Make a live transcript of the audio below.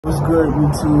What's good,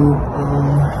 YouTube?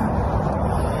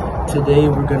 Today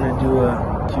we're gonna do a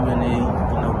Q&A,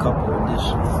 couple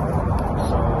edition.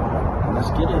 So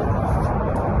let's get it.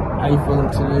 How you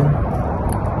feeling today?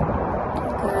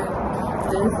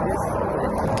 Good.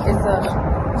 It's what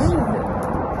is it?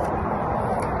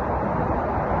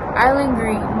 Island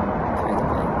Green.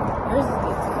 Where's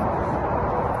this?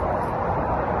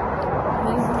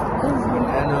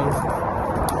 Banana,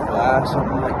 glass,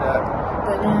 something like that.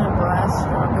 Banana, glass,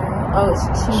 strawberry. Oh, it's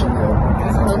Sugar.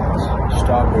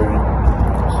 Strawberry.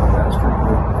 So that's pretty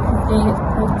good.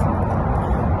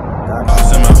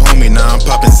 To my homie, now I'm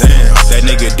popping Zam. That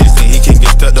nigga dissing, he can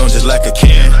get stuck on just like a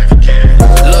can.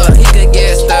 Look, he could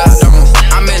get stuck on.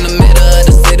 I'm in the middle of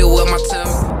the city with my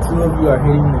tongue. Two of you are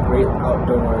hating the great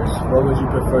outdoors. What would you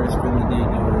prefer to spend the day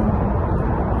doing?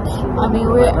 I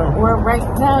mean, we're right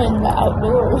now in the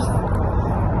outdoors.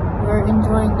 We're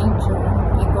enjoying nature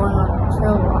and going on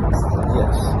trail walks.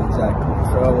 Yes, exactly.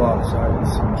 Trail walks are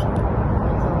essential.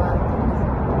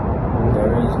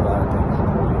 There is a lot of things to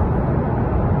do.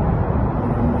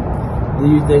 Do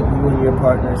you think you and your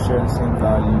partner share the same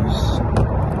values?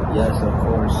 Yes, of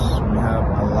course. We have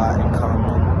a lot in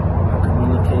common. Our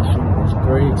communication is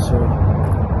great, so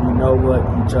we know what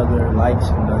each other likes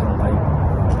and doesn't like.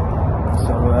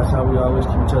 So that's how we always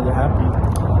keep each other happy.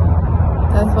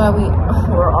 That's why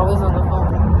we're always on the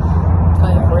phone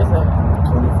 24/7.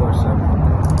 24/7.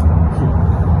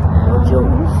 No joke.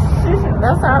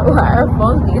 That's why our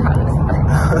phones be hot as fuck.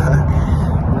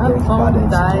 Our phone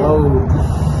died. Oh,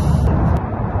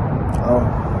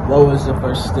 what was the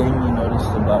first thing you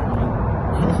noticed about me?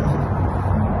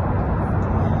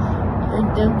 Your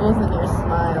dimples and your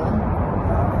smile.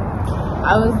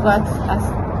 I was about to ask.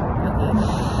 Okay.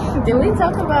 Did we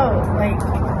talk about when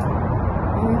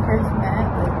we first met,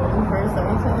 when we first saw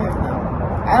each other? No.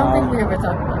 I don't think we ever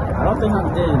talked about it. I don't think we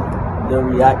did. The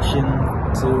reaction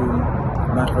to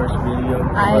my first video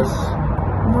was...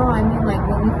 No, I mean when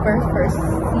we first see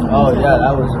each Oh other. yeah,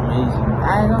 that was amazing.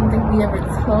 I don't think we ever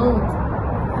told.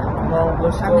 Well,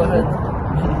 let's go ahead.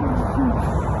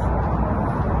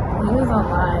 He was on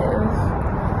live.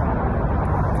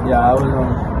 Yeah, I was on...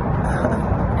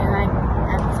 And I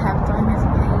tapped on his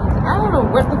page. I don't know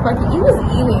what the fuck he was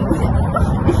eating.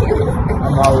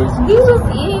 I'm always He was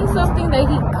eating something that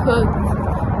he cooked,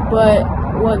 but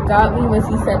what got me was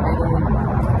he said my name.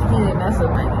 He didn't mess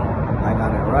with my name. I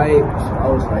got it right, so I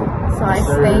was like... So I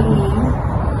stayed,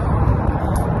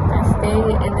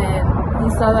 and then he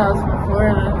saw that I was from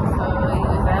Florida, so he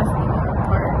was asking me what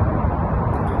part.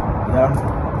 Yeah.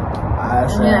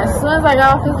 And then as soon as I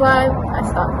got off his live, I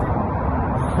stopped him.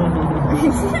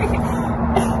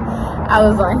 I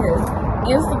was on his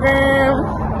Instagram,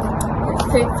 his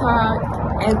TikTok,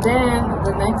 and then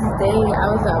the next day I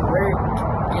was at work,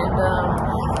 and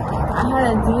I had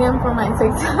a DM from my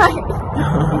TikTok,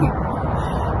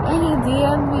 and he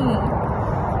DM'd me.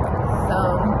 So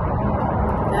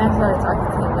then I started talking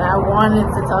to him, and I wanted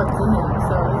to talk to him,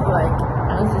 so it was like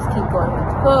I was just keep going with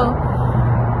the flow.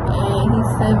 And he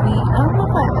sent me, I don't know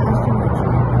if I asked you what you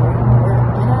were doing, or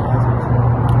did I ask what you were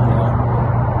doing? Yeah.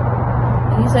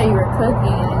 And you said you were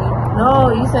cooking, and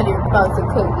you said you were about to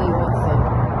cook, you want to say.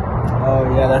 Oh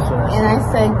yeah, that's what I said. And I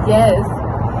said yes,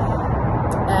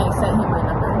 and I sent him my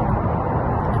number,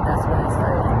 and that's when I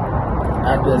started.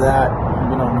 After that, we've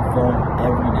been on the phone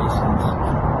every day since.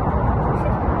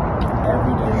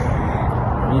 Every day.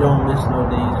 We don't miss no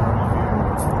days on here.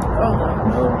 Oh no.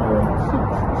 No.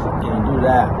 Can't do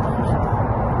that.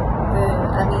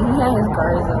 I mean, he had his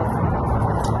guards up.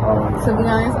 To be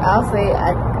honest, I'll say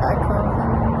I called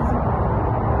him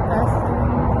fast.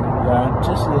 Yeah,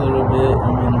 just a little bit. I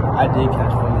mean, I did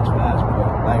catch feelings fast, but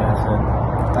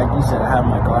like you said, I had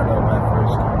my guard up at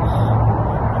first.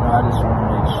 I just want to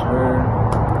make sure,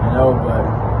 but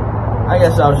I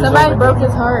guess I was just somebody broke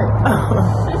his heart.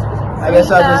 I guess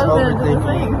I was just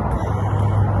overthinking.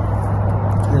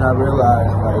 And I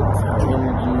realized, her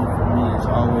energy for me is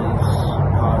always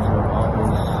positive,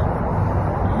 always.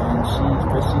 And she's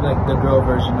basically the girl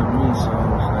version of me, so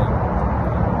it was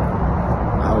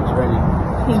I was ready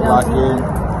to lock in.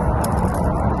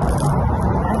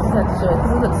 That's such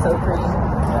this looks so pretty.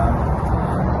 Yeah.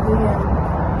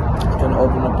 It's gonna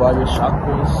open up all your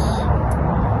chakras.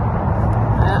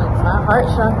 My heart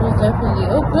chakra is definitely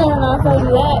open, I'll tell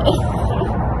you that.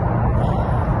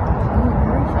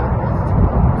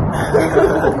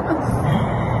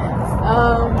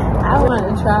 I want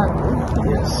to travel.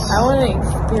 Yes. I want to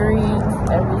experience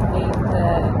everything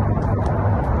that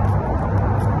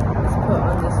is put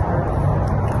on this earth.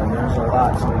 And there's a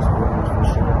lot to experience for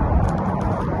sure.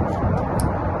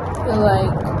 I feel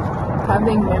like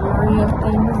having memory of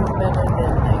things is better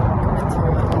than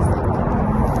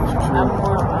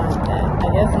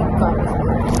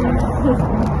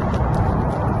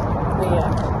But yeah.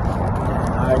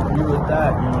 I agree with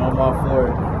that. You know, I'm all for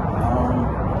it.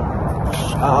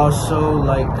 I also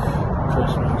like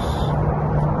Christmas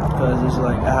because it's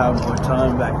like I have more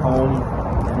time back home.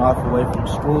 I'm off away from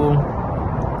school,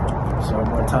 so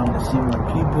more time to see more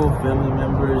people, family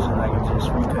members, and I can just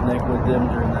reconnect with them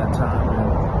during that time.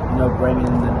 And, you know, bring in the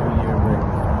new year with.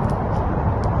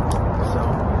 So,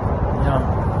 yeah.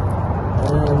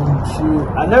 Shoot,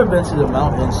 I've never been to the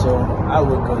mountains, so I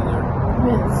would go there.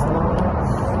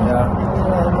 Yeah.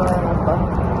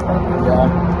 Yeah.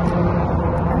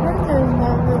 There's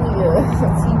not really a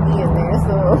TV in there,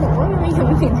 so what are we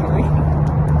gonna be doing?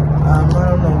 I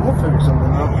don't know. We'll figure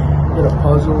something out. Get a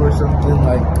puzzle or something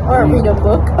like. Or read a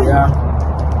book. Yeah.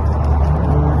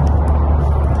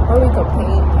 Or we could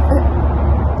paint.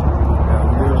 Yeah,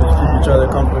 we'll just keep each other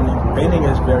company. Painting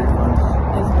is very fun.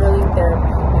 It's really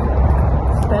therapeutic,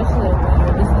 especially when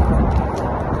you're listening to music.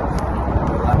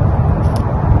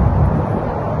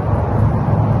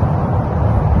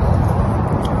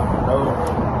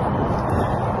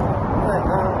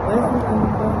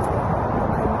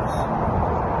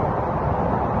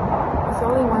 It's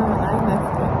only one when I'm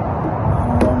next to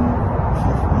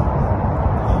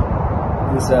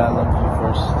You said I loved you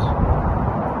first.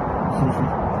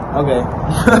 Okay.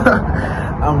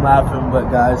 I'm laughing, but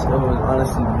guys, it was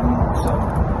honestly me. So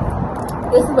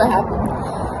this is what happened.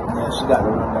 yeah, she got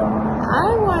the rundown on me.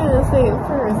 I wanted to say it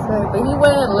first, right? But he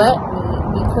wouldn't let me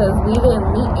because we didn't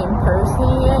meet in person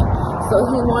yet. So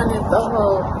he wanted the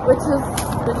whole, which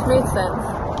made sense.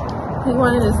 He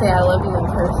wanted to say I love you in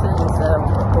person instead of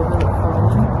over the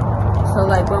phone. So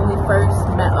like when we first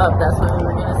met up, that's when we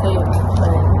were gonna say it.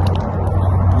 But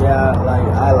Yeah, like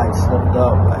I slipped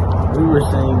up. Like we were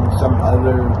saying some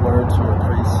other words to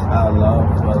increase our love,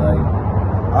 but like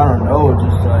I don't know,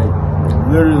 just like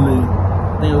literally,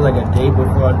 I think it was like a day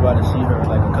before I was about to see her,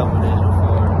 like a couple days before.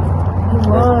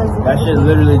 That shit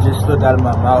literally just slipped out of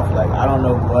my mouth. Like I don't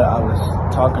know what I was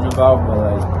talking about, but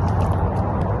like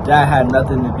that had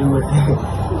nothing to do with it.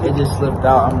 It just slipped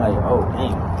out. I'm like, oh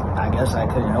dang, I guess I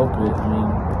couldn't help it. I mean,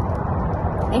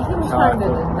 and he was trying to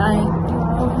deny it.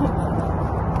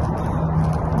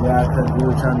 Yeah, because we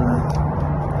were trying to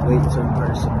wait till in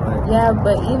person, but yeah,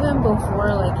 but even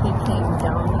before like he came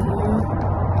down here,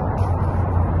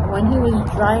 when he was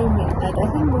driving, like I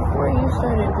think before you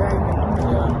started driving,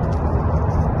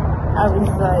 I was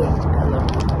like, I love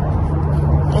you.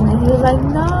 And then he was like,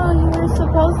 no, you were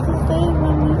supposed to stay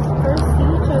when we first see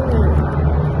each other.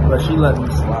 But she let me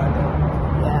slide.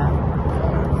 Yeah.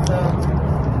 So.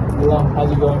 Hello,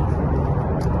 how's it going?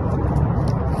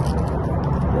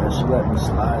 Yeah, she let me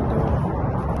slide though.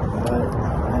 But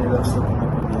I ended up slipping up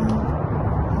again.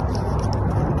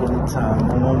 Beginning time,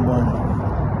 1-on-1.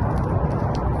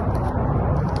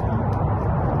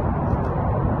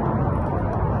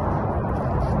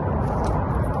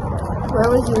 Where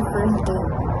was your first date?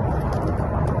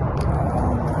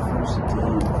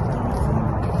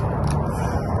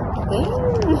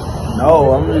 No,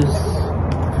 I'm just.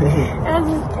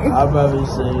 I'd probably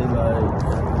say like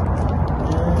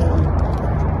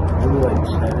maybe like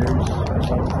Cheddar's or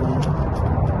something.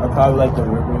 Or probably like the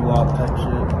Riverwalk type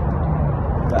shit.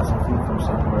 Got some food from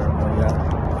somewhere, but yeah,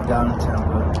 down in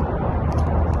Tampa.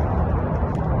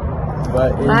 But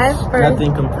it's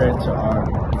nothing compared to our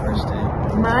first date.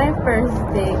 My first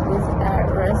date was at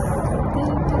Rusty,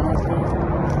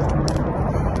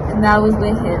 and that was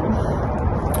with him.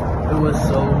 It was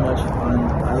so much fun.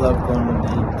 I love going on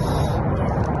dates.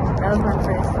 That was my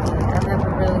first date. I've never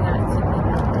really gotten to meet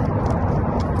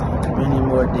him. Many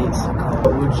more dates to come.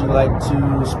 What would you like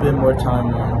to spend more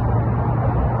time on?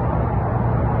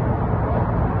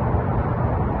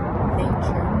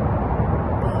 Nature.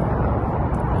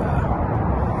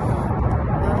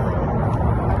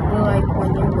 I feel like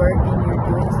when you work and you're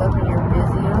doing stuff and you're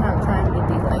busy, you don't have time to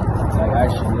be like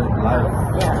actually live life.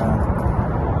 Yeah.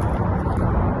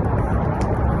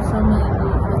 So many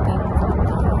beautiful things to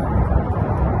do.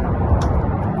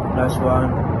 That's why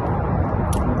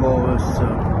the goal is to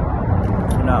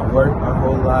not work our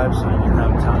whole lives so you can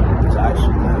have time to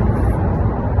actually live.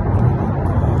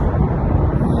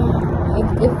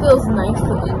 It feels nice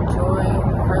to enjoy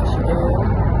fresh air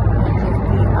and just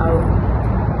be out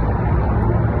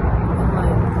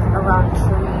like around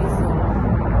trees and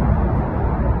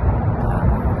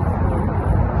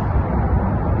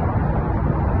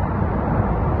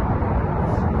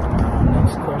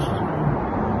Next question.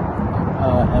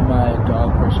 Am I a dog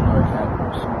person or a cat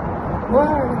person?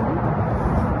 Why?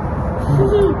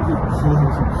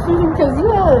 Because you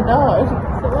had a dog.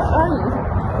 So what are you?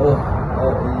 Oh,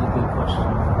 that is a good question.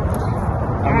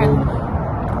 I mean,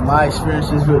 I'm My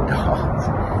experiences with dogs.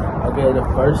 Okay, the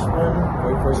very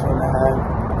first one I had,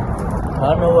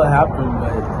 I don't know what happened,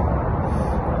 but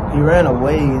he ran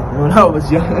away when I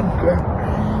was younger.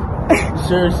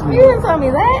 Seriously. You didn't tell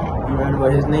me that. He ran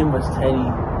away. His name was Teddy.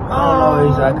 I don't know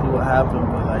exactly what happened,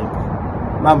 but like,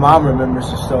 my mom remembers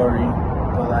the story.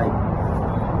 But like,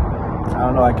 I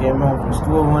don't know. I came home from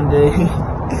school one day. He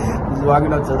was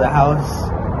walking up to the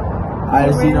house. I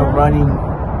had seen him running.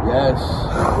 Yes.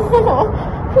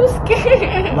 Who's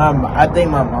scared? I think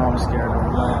my mom scared him.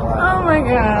 Oh my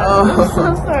god. I'm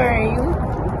so sorry.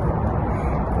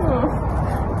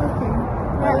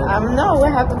 No,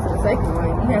 what happened to the second one?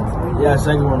 You had to leave. Yeah,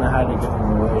 second one I had to give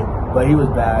him away. But he was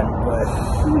bad. But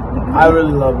I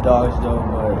really love dogs though,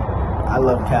 but I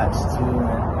love cats too,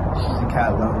 and she's a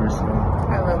cat lover, so.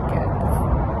 I love cats.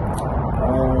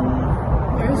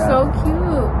 They're so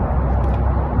cute.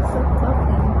 So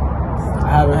fluffy. I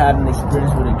haven't had an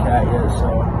experience with a cat yet, so.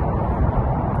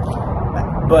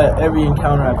 But every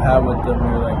encounter I've had with them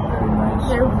are like very nice.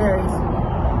 They're very sweet.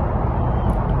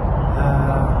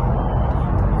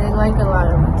 They like a lot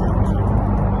of attention.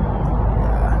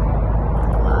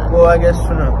 Yeah. Well, I guess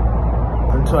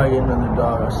until I get another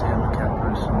dog, I'll say I'm a cat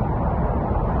person.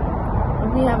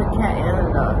 We have a cat and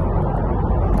a dog.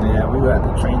 Yeah, we would have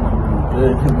to train them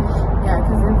really good. Yeah,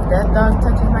 because if that dog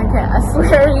touches my cat, I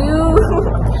swear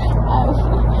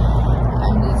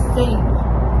I'm just saying.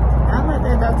 I'll let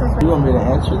that dog touch my cat. You want me to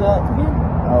answer that? Yeah.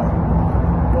 Oh.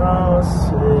 Well, let's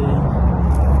see.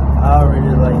 I already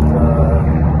like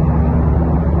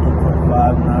 8.59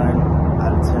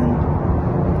 out of 10.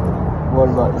 What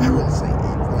about you? I would say 8.59.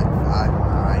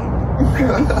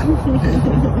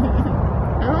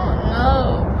 I don't know.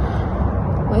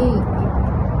 Wait.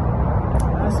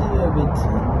 I say a big 10.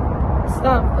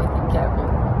 Stop fucking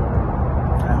capping.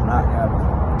 I'm not happy.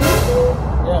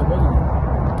 Yeah, really.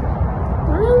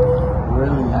 Really?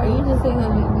 Really? Are you just saying that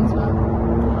to make me smile?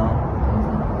 No.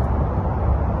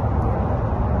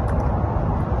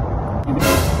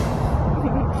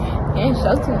 You ain't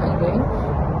show too much, babe.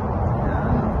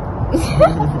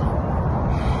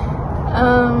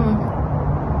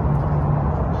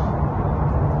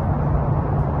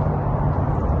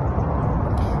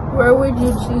 Where would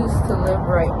you choose to live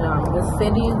right now? The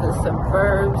city, the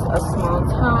suburbs, a small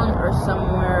town, or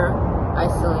somewhere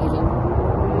isolated?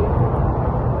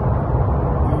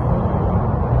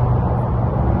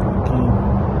 Okay.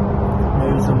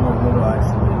 Maybe somewhere a little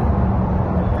isolated.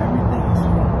 Everything is a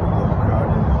little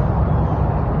crowded.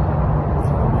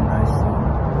 So it would be nice to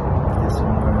get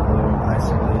somewhere a little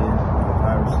isolated, no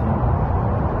privacy.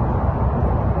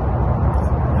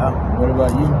 Yeah. What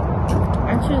about you?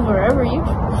 I choose wherever you choose.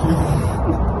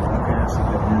 Okay, that's a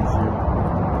good answer.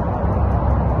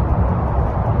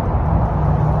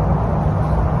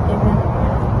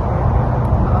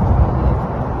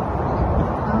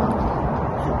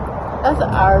 That's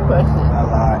our question. I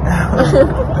lied.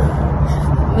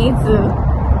 Me too.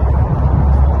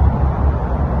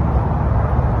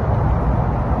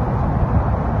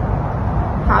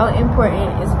 How important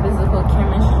is physical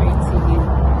chemistry to you?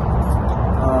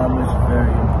 It's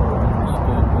very important. It's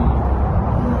good we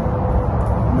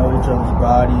know each other's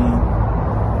body,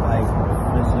 like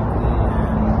physically,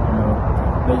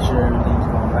 and make sure everything's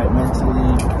going right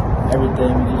mentally.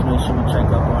 Everything, we just make sure we check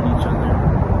up on each other.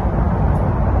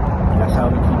 That's how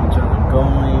we keep each other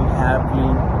going, happy.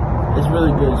 It's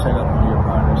really good to check up on your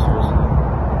partner, seriously.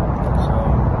 So,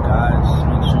 guys,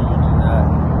 make sure you do that.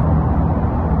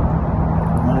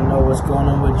 You want to know what's going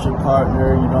on with your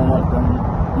partner. You don't want them.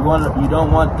 You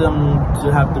don't want them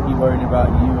to have to be worried about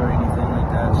you or anything like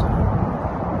that. So,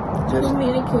 just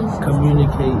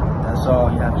communicate. That's all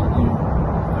you have to do.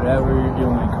 Whatever you're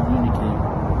doing, communicate.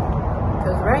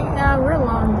 Because right now we're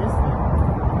long distance.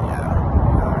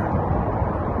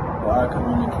 Our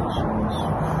communication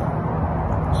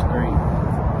is great.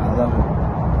 I love it.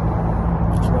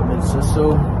 It's what makes us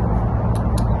so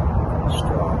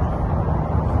strong.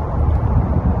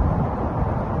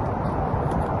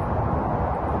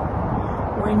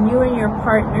 When you and your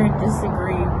partner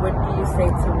disagree, what do you say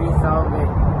to resolve it?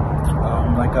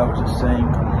 Like I was just saying,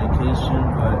 communication,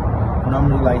 but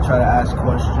normally like try to ask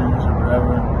questions or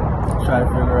whatever, try to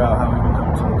figure out how we can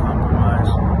come to a compromise.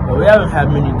 But we haven't had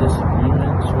many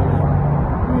disagreements really.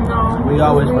 No. So we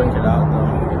always work it out though.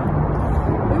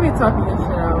 We be talking this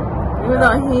shit out. Even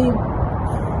though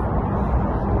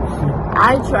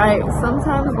I try,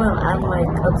 sometimes when I'm like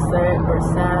upset or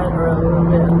sad or a little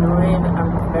bit annoyed,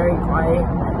 I'm very quiet.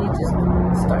 He just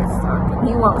starts talking.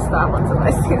 He won't stop until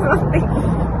I say something.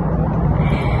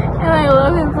 And I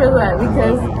love him for that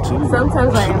because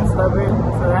sometimes I am stubborn,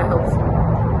 so that helps me.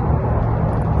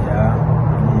 Yeah,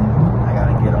 I mean,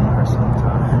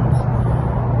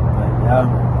 yeah,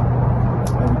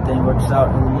 everything works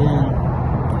out in the end.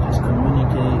 Just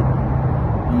communicate,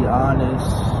 be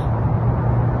honest.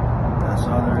 That's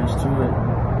all there is to it.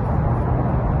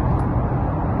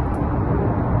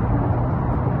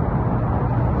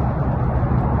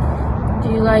 Do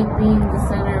you like being the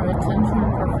center of attention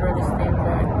or prefer to stand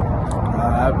back?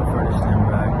 I prefer to stand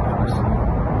back, honestly. I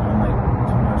don't like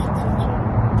too much attention.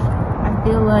 I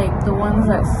feel like the ones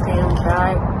that stand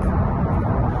back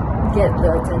get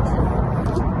the attention.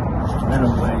 In a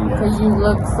way, yeah. Because you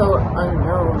look so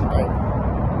unknown, like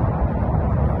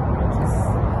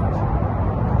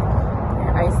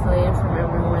you're isolated from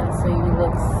everyone, so you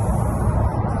look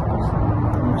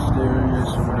mysterious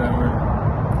or whatever.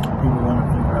 People want to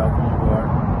figure out who you are.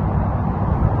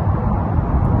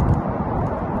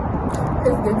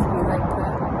 It's good to be like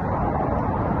that.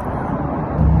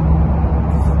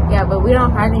 Yeah, but we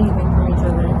don't hide anything from each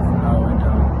other. No, we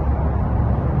don't.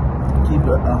 Keep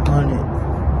it 130.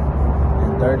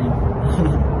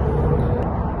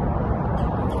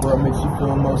 What makes you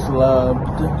feel most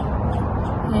loved?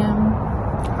 Him.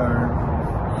 Her.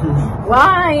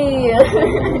 Why?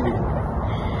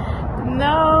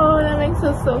 No, that makes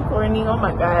us so corny. Oh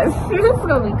my gosh. It's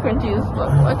gonna be cringy as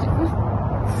fuck watching this.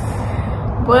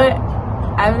 But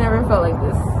I've never felt like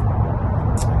this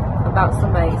about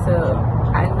somebody, so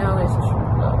I know it's true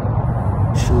love.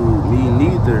 Shoot, me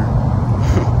neither.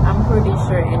 I'm pretty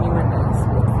sure anyone else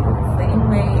would feel the same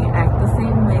way, act the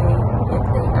same way if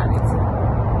they got into it.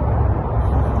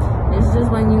 It's just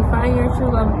when you find your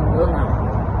true love, you will know.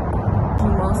 You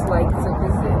most like to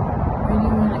visit. Where do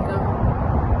you want to go?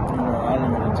 I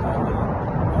want to go to Thailand.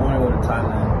 I want to go to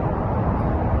Thailand.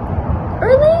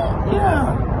 Really?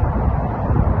 Yeah.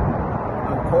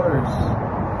 Of course.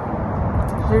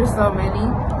 There's so many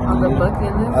on the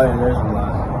bucket list. Oh yeah, there's a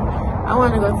lot. I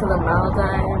want to go to the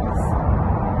Maldives.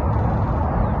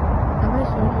 Have I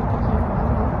showed you pictures?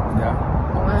 Yeah.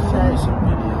 The one Send me that, some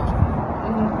videos.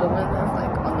 the one that's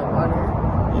like on the water.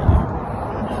 Yeah.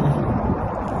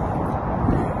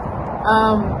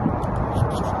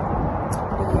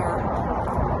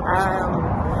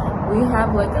 We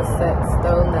have like a set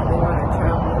stone that we want to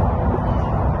travel.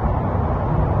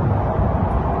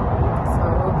 So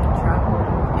we'll be traveling.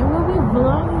 And we'll be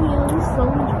vlogging. It'll be so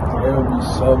much fun. It'll be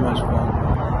so much fun.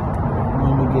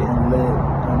 When we're getting lit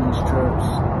on these trips,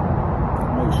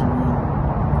 make sure we,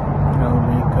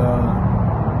 make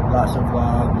lots of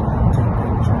vlogs and take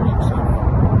pictures and stuff.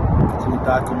 So we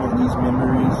document these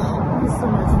memories. It's so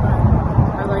much fun.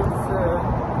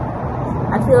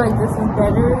 I feel like this is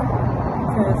better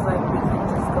because like we can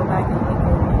just go back and look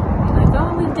at it and be like,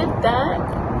 oh, we did that.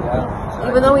 Yeah. Exactly.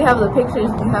 Even though we have the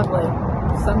pictures, we have like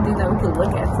something that we could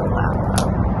look at to laugh about.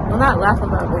 Well, not laugh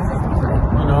about, but just be like,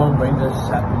 bring us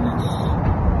happiness.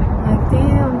 like,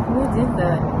 damn, we did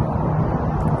that.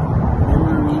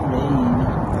 Memory made.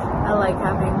 I like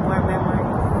having more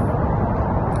memories.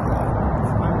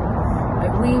 It's fun.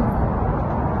 Like we've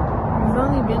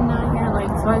only been down here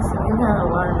like twice, and we've had a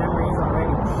lot of memories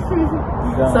already.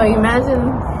 So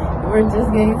imagine we're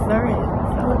just getting started.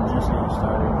 We're just getting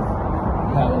started.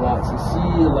 We have a lot to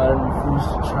see, a lot of new foods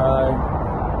to try,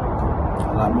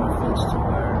 a lot more fits to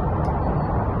wear.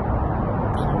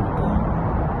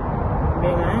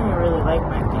 Baby, I didn't really like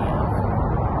my day off.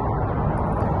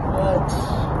 What?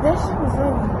 That shit was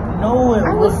ugly. No, it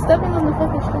I was was. stepping on the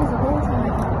fucking shoes the whole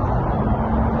time.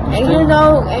 And you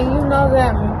know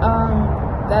that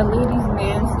that lady's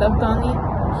man stepped on it.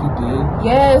 He did?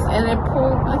 Yes, and it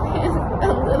pulled my pants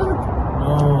a little.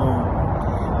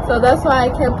 No. So that's why I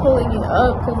kept pulling it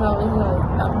up because I was like,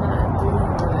 I'm not doing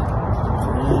that.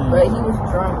 But he was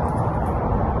drunk.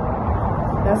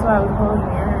 That's why I was holding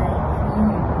her.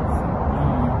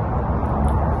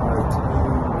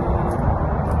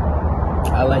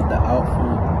 I like the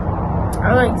outfit.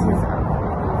 I liked his outfit.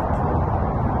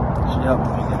 She helped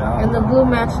me pick it out. And the blue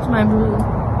matched my blue.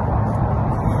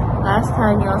 Last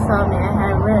time y'all saw me, I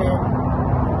had red.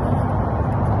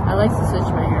 I like to switch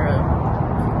my hair up.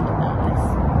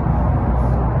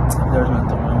 There's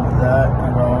nothing wrong with that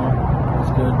at all.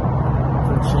 It's good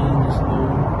for change. It's new.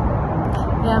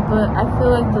 Yeah, but I feel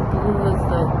like the blue was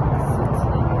like suits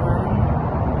me more.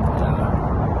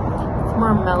 Yeah. It's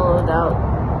more mellowed out.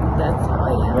 That's how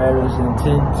I am. Red was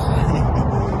intense.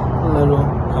 A little,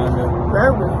 kind of.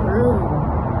 Red was rude.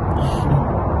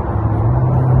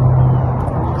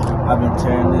 I've been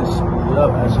tearing this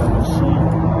up as you can see.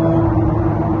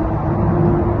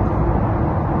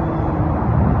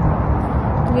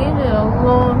 We did a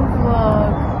long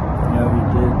vlog. Yeah, we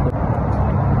did.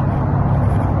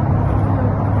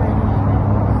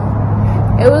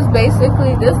 This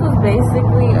was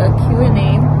basically a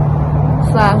Q&A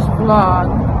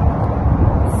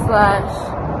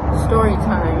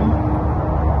 /blog/storytime.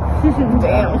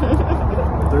 Damn.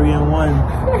 3-in-1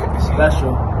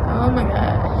 special. Oh my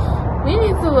gosh. We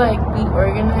need to like be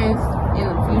organized in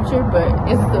the future, but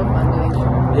it's still fun doing it.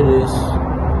 It is. I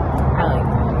like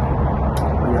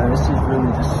that. But yeah, this is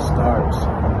really just a start. So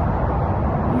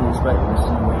we expect to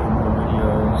see way more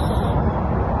videos.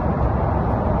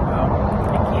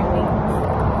 I can't wait.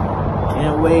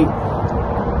 Can't wait.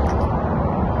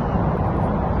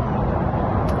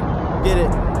 Get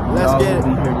it. Let's Y'all get will it.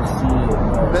 be here to see it.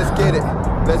 Let's get it.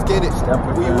 Let's get it. Step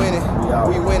with We them. winning. We out.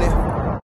 We winning.